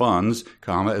venture funds,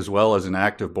 as well as an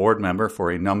active board member for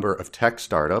a number of tech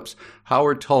startups,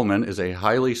 Howard Tolman is a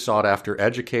highly sought-after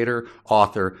educator,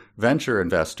 author, venture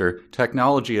investor,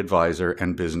 technology advisor,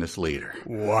 and business leader.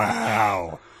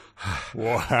 Wow.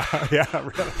 Wow. Yeah,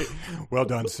 really. Well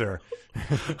done, sir.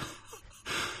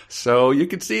 So you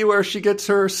can see where she gets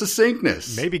her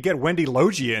succinctness. Maybe get Wendy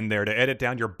Logia in there to edit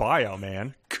down your bio,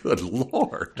 man. Good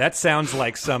Lord. That sounds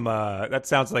like some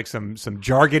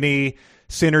jargony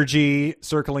synergy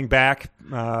circling back.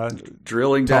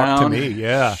 Drilling talk down. to me,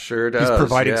 yeah. Sure does. He's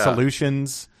providing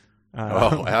solutions.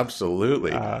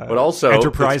 Absolutely. But also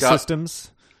enterprise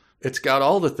systems. It's got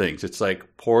all the things. It's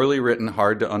like poorly written,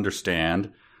 hard to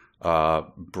understand.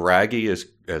 Braggy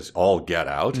as all get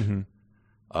out. Mm-hmm.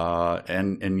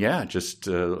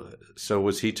 So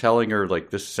was he telling her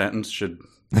like this sentence should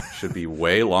be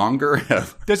way longer?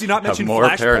 Does he not mention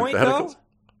Flashpoint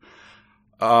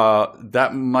though?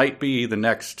 That might be the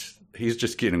next. He's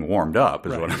just getting warmed up,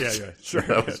 is what I'm saying. Yeah, sure.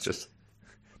 That was just.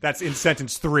 That's in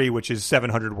sentence 3, which is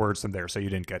 700 words from there. So you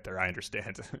didn't get there. I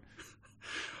understand.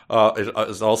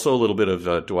 There's also a little bit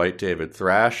of Dwight David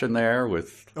Thrash in there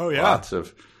with lots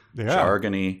of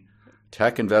jargony.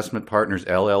 Tech Investment Partners,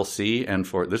 LLC, and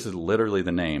for this is literally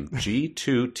the name,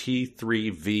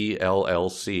 G2T3V,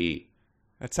 LLC.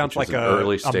 That sounds like an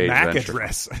early stage MAC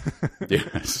address.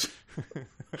 Yes.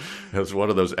 It was one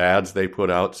of those ads they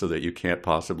put out so that you can't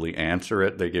possibly answer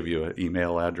it. They give you an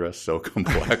email address so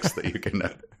complex that you can...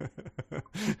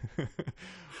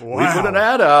 Wow. We put an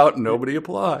ad out, nobody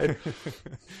applied.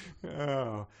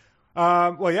 Oh.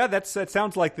 Well, yeah, that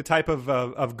sounds like the type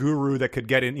of guru that could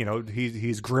get in. You know,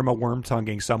 he's Grima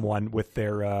worm-tonguing someone with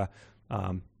their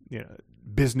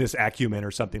business acumen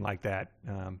or something like that.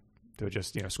 To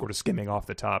just sort of skimming off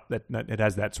the top. That it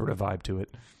has that sort of vibe to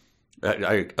it.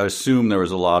 I assume there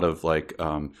was a lot of like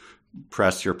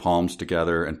press your palms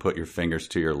together and put your fingers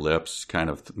to your lips kind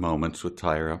of moments with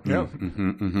Tyra. Yeah.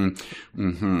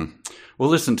 Well,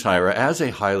 listen, Tyra, as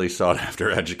a highly sought-after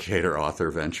educator,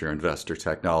 author, venture investor,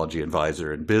 technology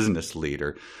advisor, and business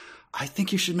leader, I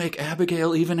think you should make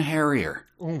Abigail even hairier.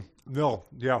 No,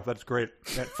 yeah, that's great.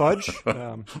 That fudge.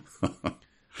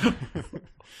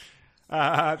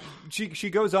 She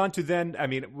goes on to then. I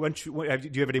mean, do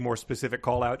you have any more specific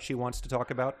call out she wants to talk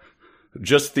about?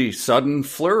 Just the sudden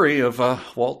flurry of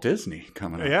Walt Disney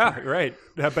coming up. Yeah, right.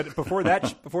 But before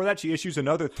that, she issues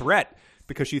another threat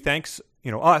because she thanks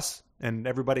us and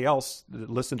everybody else that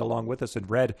listened along with us and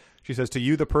read. She says, "To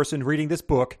you, the person reading this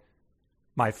book,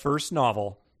 my first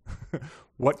novel,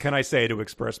 what can I say to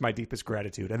express my deepest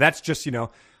gratitude?" And that's just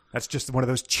that's just one of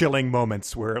those chilling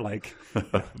moments where like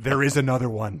there is another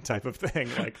one type of thing.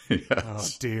 Like, yes. Oh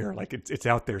dear, like it's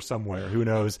out there somewhere. Who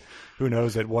knows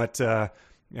at what.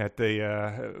 At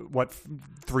the what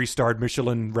 3-starred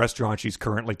Michelin restaurant she's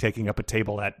currently taking up a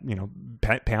table at,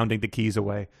 pounding the keys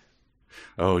away.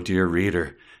 Oh, dear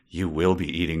reader, you will be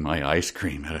eating my ice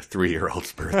cream at a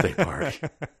 3-year-old's birthday party.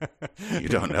 You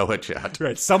don't know it yet.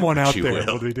 Right, someone out there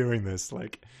will be doing this.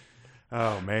 Like,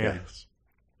 oh man, yes.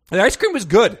 The ice cream was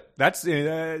good. That's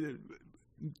there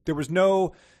was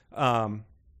no.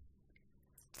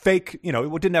 Fake,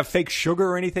 it didn't have fake sugar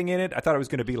or anything in it. I thought it was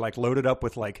going to be like loaded up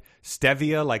with like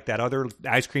stevia, like that other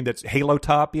ice cream that's Halo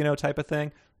Top, type of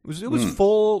thing. It was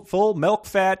full milk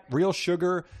fat, real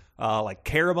sugar, like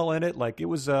caramel in it. Like it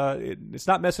was, it's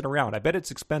not messing around. I bet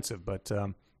it's expensive, but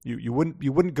you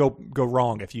wouldn't go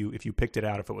wrong if you picked it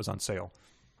out if it was on sale.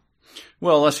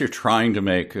 Well, unless you're trying to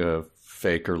make a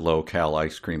fake or low-cal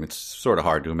ice cream, it's sort of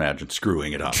hard to imagine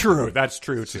screwing it up. True, that's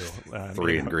true too.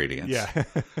 3 ingredients. Yeah.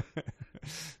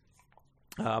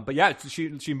 But yeah,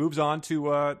 she moves on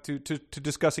to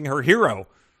discussing her hero,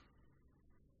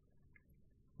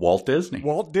 Walt Disney.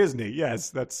 Walt Disney,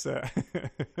 yes, that's her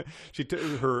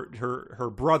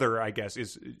brother. I guess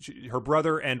her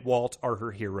brother and Walt are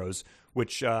her heroes,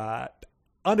 which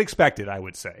unexpected. I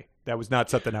would say that was not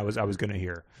something I was going to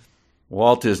hear.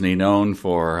 Walt Disney, known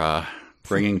for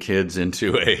bringing kids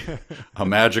into a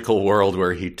magical world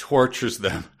where he tortures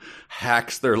them,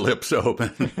 hacks their lips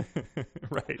open,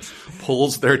 right,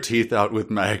 pulls their teeth out with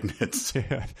magnets.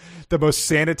 Yeah. The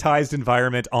most sanitized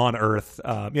environment on Earth,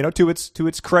 to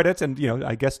its credit, and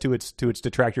I guess to its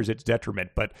detractors, its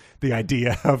detriment. But the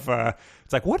idea of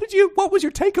it's like, what was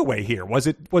your takeaway here? Was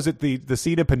it the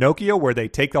scene in Pinocchio where they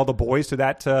take all the boys to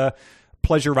that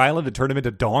Pleasure Island and turn them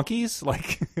into donkeys?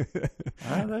 Like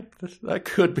that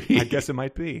could be. I guess it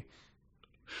might be.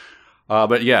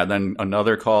 But yeah, then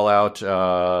another call out,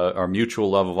 our mutual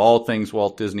love of all things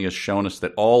Walt Disney has shown us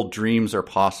that all dreams are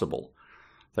possible.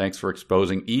 Thanks for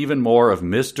exposing even more of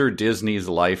Mr. Disney's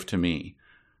life to me.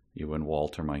 You and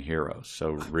Walt are my heroes.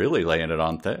 So really laying it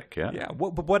on thick, yeah. Yeah,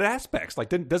 what aspects? Like,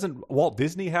 doesn't Walt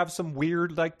Disney have some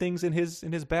weird things in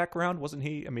his background? Wasn't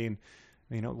he? I mean,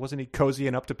 wasn't he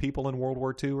cozying up to people in World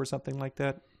War II or something like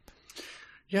that?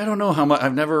 Yeah, I don't know how much.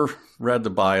 I've never read the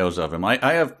bios of him. I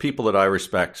have people that I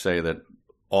respect say that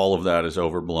all of that is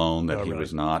overblown, that he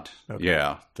was not. Okay.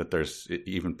 Yeah, that there's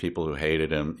even people who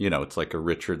hated him. It's like a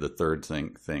Richard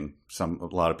III thing. A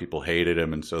lot of people hated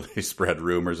him, and so they spread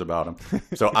rumors about him.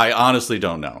 So I honestly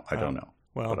don't know. I don't know.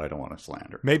 Well, but I don't want to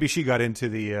slander. Maybe she got into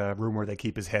the room where they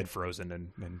keep his head frozen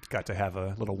and got to have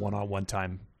a little one-on-one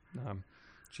time.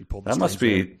 She pulled the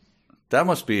that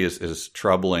must be as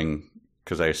troubling,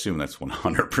 because I assume that's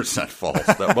 100% false.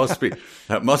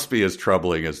 That must be as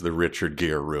troubling as the Richard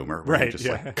Gere rumor. Right. Just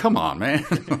like, come on, man.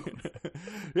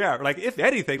 Yeah. Like, if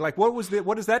anything, like what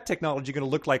is that technology going to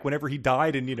look like whenever he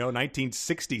died in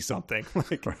 1960 something?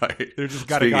 Like, right. They're just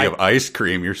got Speaking of ice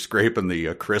cream, you're scraping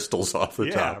the crystals off the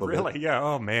top of it. Yeah, really. Yeah.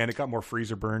 Oh man, it got more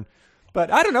freezer burn. But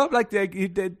I don't know, like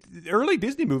the early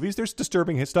Disney movies, there's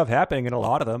disturbing stuff happening in a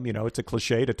lot of them. It's a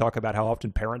cliche to talk about how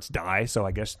often parents die, so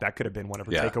I guess that could have been one of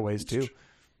her takeaways too.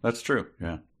 That's true,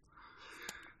 yeah.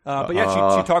 But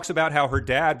yeah, she talks about how her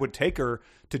dad would take her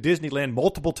to Disneyland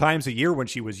multiple times a year when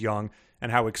she was young,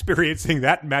 and how experiencing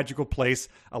that magical place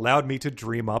allowed me to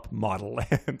dream up Model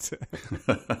Land,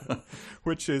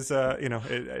 which is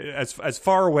as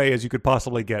far away as you could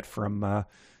possibly get from.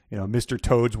 Mr.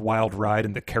 Toad's Wild Ride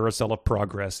and the Carousel of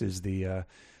Progress is the,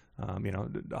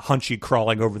 Hunchy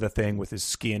crawling over the thing with his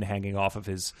skin hanging off of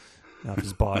his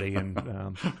body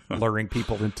and luring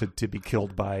people into to be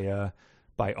killed by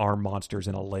arm monsters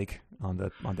in a lake on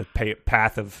the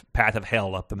path of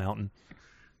hell up the mountain.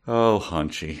 Oh,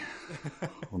 Hunchy.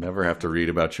 We'll never have to read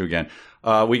about you again.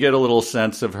 We get a little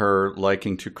sense of her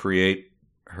liking to create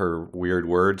her weird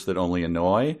words that only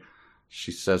annoy.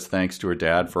 She says thanks to her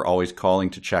dad for always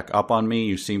calling to check up on me.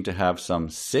 You seem to have some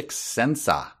sixth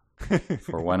sensa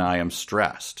for when I am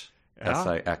stressed. Yeah.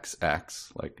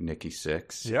 SIXX, like Nikki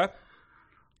Sixx. Yep.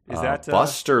 Is that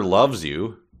Buster loves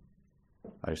you?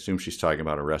 I assume she's talking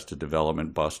about Arrested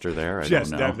Development Buster there. I don't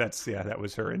know. That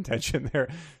was her intention there.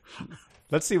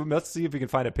 Let's see if we can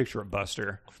find a picture of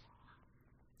Buster.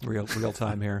 Real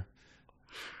time here.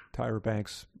 Tyra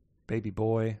Banks, baby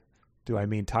boy. Do I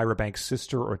mean Tyra Banks'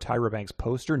 sister or Tyra Banks'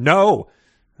 poster? No.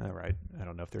 All right. I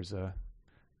don't know if there's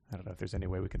any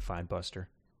way we can find Buster.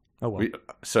 Oh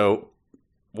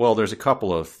well. There's a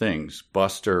couple of things.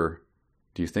 Buster.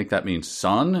 Do you think that means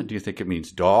son? Do you think it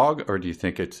means dog, or do you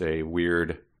think it's a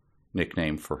weird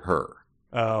nickname for her?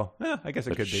 Oh, I guess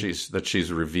it could be.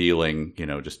 She's revealing,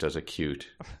 just as a cute.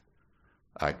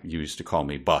 You used to call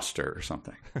me Buster or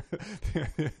something.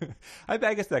 I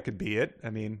guess that could be it. I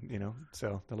mean,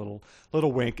 so the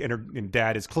little wink, and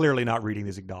Dad is clearly not reading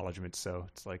these acknowledgments. So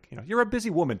it's like, you're a busy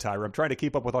woman, Tyra. I'm trying to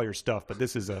keep up with all your stuff, but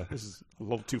this is a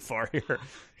little too far here.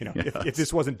 If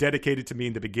this wasn't dedicated to me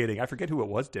in the beginning, I forget who it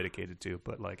was dedicated to,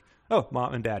 but like, oh,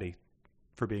 Mom and Daddy,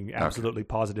 for being absolutely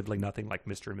positively nothing like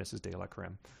Mr. and Mrs. De La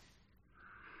Creme.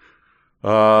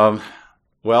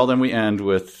 Well, then we end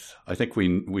with, I think we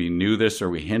knew this or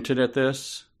we hinted at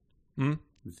this,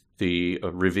 the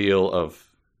reveal of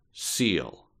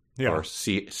Seal, or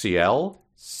CL?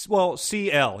 Well,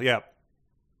 CL, yeah,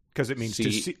 because it means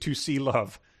to see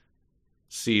love.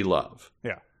 See love.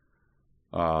 Yeah.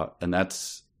 And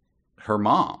that's her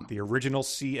mom. The original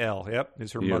CL, yep,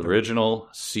 is her mother. The original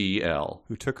CL.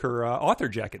 Who took her author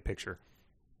jacket picture.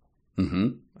 Mm-hmm.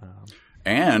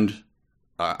 And...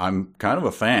 I'm kind of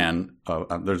a fan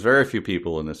of, there's very few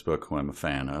people in this book who I'm a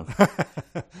fan of.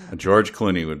 George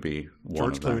Clooney would be one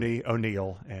of them. George Clooney,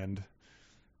 O'Neill, and...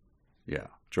 Yeah,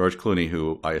 George Clooney,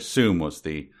 who I assume was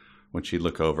when she'd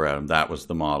look over at him, that was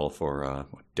the model for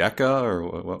Decca or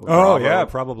what? Oh, Bravo? Yeah,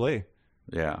 probably.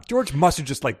 Yeah. George must have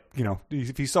just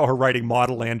if he saw her writing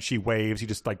Model Land, she waves. He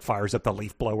just fires up the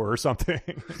leaf blower or something.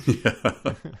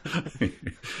 Yeah.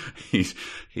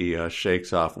 he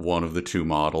shakes off one of the two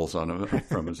models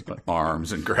from his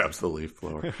arms and grabs the leaf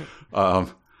blower.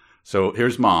 So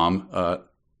here's Mom.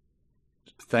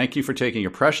 Thank you for taking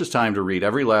your precious time to read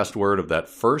every last word of that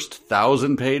first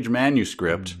 1,000-page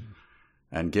manuscript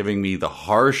and giving me the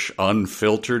harsh,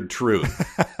 unfiltered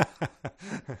truth.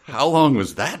 How long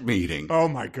was that meeting? Oh,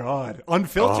 my God.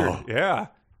 Unfiltered. Oh. Yeah.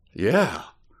 Yeah.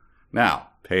 Now,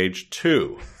 page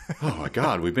 2. Oh, my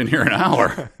God. We've been here an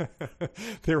hour.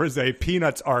 There was a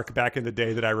Peanuts arc back in the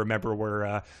day that I remember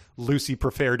where Lucy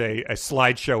prepared a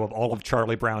slideshow of all of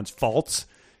Charlie Brown's faults.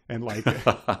 And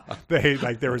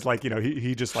there was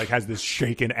he just has this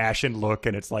shaken, ashen look,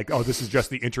 and it's oh, this is just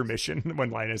the intermission when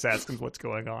Linus asks him what's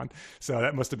going on. So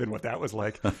that must have been what that was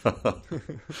like.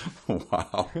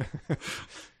 Wow.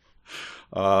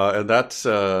 And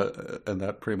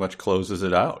that pretty much closes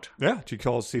it out. Yeah,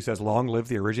 she says, "Long live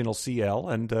the original CL,"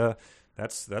 and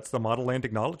that's the Model Land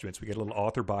acknowledgments. We get a little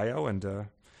author bio, and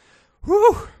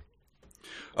whew.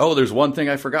 Oh, there's one thing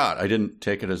I forgot. I didn't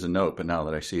take it as a note, but now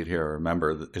that I see it here, I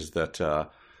remember is that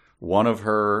one of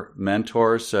her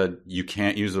mentors said you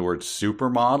can't use the word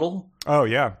supermodel. Oh,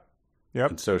 yeah. Yep.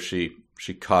 And so she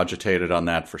cogitated on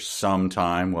that for some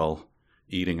time while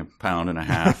eating 1.5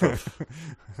 pounds of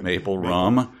maple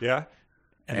rum. Yeah.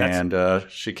 And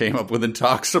she came up with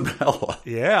Intoxibella.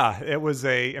 Yeah, it was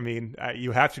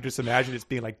you have to just imagine it's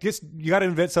being you got to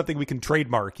invent something we can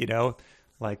trademark,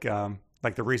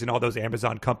 like the reason all those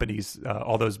Amazon companies,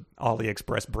 all those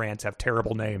AliExpress brands have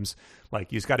terrible names. You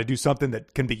just got to do something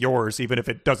that can be yours, even if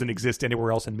it doesn't exist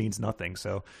anywhere else and means nothing.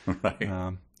 So, right.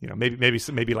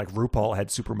 Maybe like RuPaul had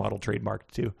supermodel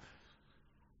trademarked too.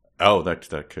 Oh,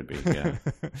 that could be, yeah.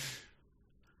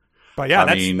 But yeah,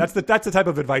 that's the type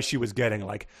of advice she was getting.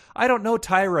 I don't know,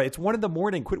 Tyra. It's 1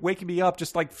 a.m. Quit waking me up.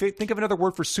 Just think of another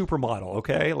word for supermodel,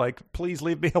 okay? Please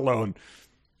leave me alone.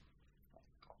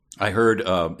 I heard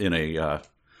in a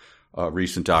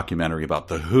recent documentary about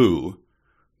The Who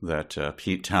that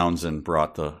Pete Townsend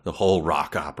brought the whole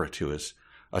rock opera to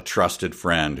a trusted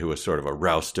friend who was sort of a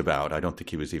roustabout. I don't think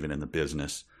he was even in the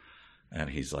business. And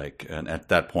he's and at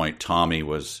that point, Tommy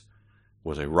was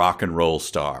a rock and roll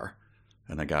star.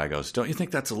 And the guy goes, "Don't you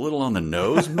think that's a little on the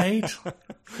nose, mate?"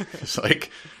 It's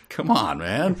come on,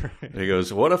 man. And he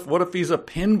goes, "What if he's a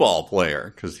pinball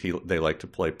player?" Because they like to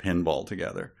play pinball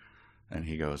together. And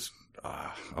he goes,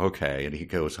 "Okay." And he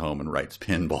goes home and writes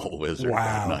Pinball Wizard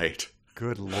that night.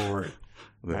 Good Lord.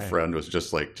 The friend was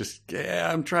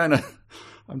I'm trying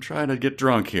to get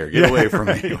drunk here. Get away from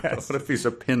me. Yes. What if he's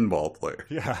a pinball player?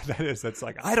 Yeah, that's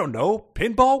I don't know,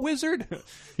 Pinball Wizard?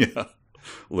 Yeah.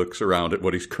 Looks around at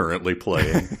what he's currently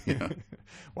playing. Yeah.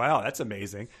 Wow, that's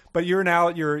amazing. But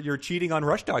you're cheating on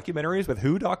Rush documentaries with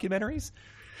Who documentaries?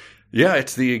 Yeah,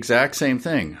 it's the exact same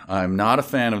thing. I'm not a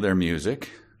fan of their music.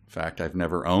 In fact, I've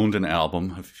never owned an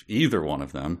album of either one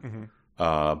of them.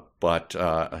 Mm-hmm. But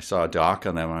I saw a doc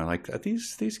on them, and I'm like,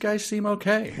 these guys seem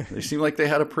okay. They seem like they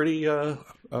had a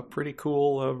pretty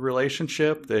cool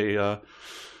relationship. They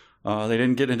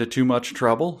didn't get into too much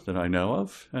trouble that I know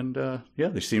of, and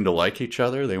they seemed to like each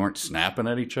other. They weren't snapping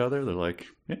at each other. They're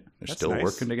they're That's still nice.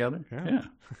 Working together. Yeah.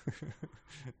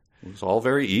 It was all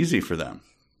very easy for them.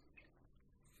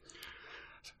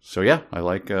 So yeah, I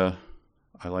like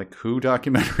Who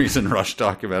documentaries and Rush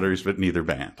documentaries, but neither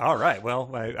band. All right.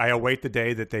 Well, I await the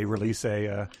day that they release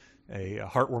a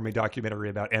heartwarming documentary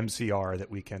about MCR that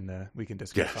we can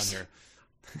discuss on here.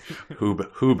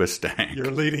 Hoobastank.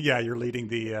 You're leading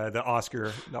the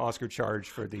Oscar charge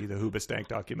for the Hoobastank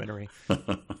documentary.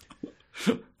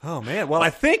 Oh man. Well, I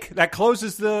think that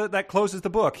closes the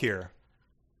book here.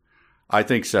 I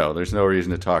think so. There's no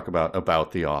reason to talk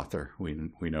about the author. We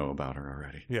know about her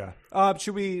already. Yeah.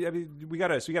 Should we? We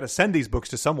gotta send these books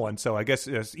to someone. So I guess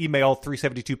email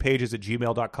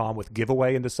 372pages@gmail.com with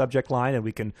giveaway in the subject line, and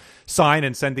we can sign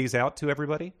and send these out to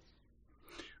everybody.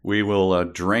 We will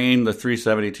drain the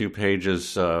 372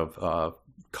 pages of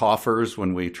coffers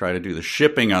when we try to do the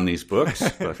shipping on these books.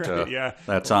 But right,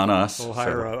 that's on us. We'll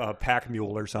hire a pack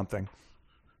mule or something.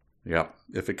 Yeah.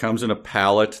 If it comes in a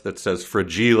pallet that says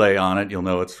Fragile on it, you'll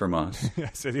know it's from us.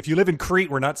 Yes. If you live in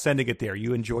Crete, we're not sending it there.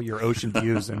 You enjoy your ocean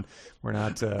views, and we're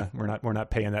not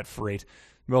paying that freight.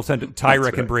 We'll send it. Tyra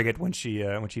right. Can bring it when she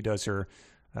does her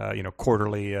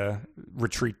quarterly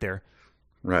retreat there.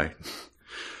 Right.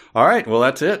 All right. Well,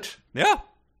 that's it. Yeah.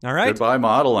 All right. Goodbye,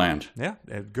 Model Land. Yeah.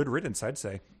 Good riddance, I'd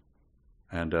say.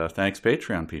 And thanks,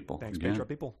 Patreon people. Thanks, Patreon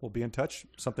people. We'll be in touch.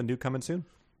 Something new coming soon.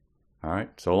 All right.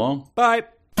 So long. Bye.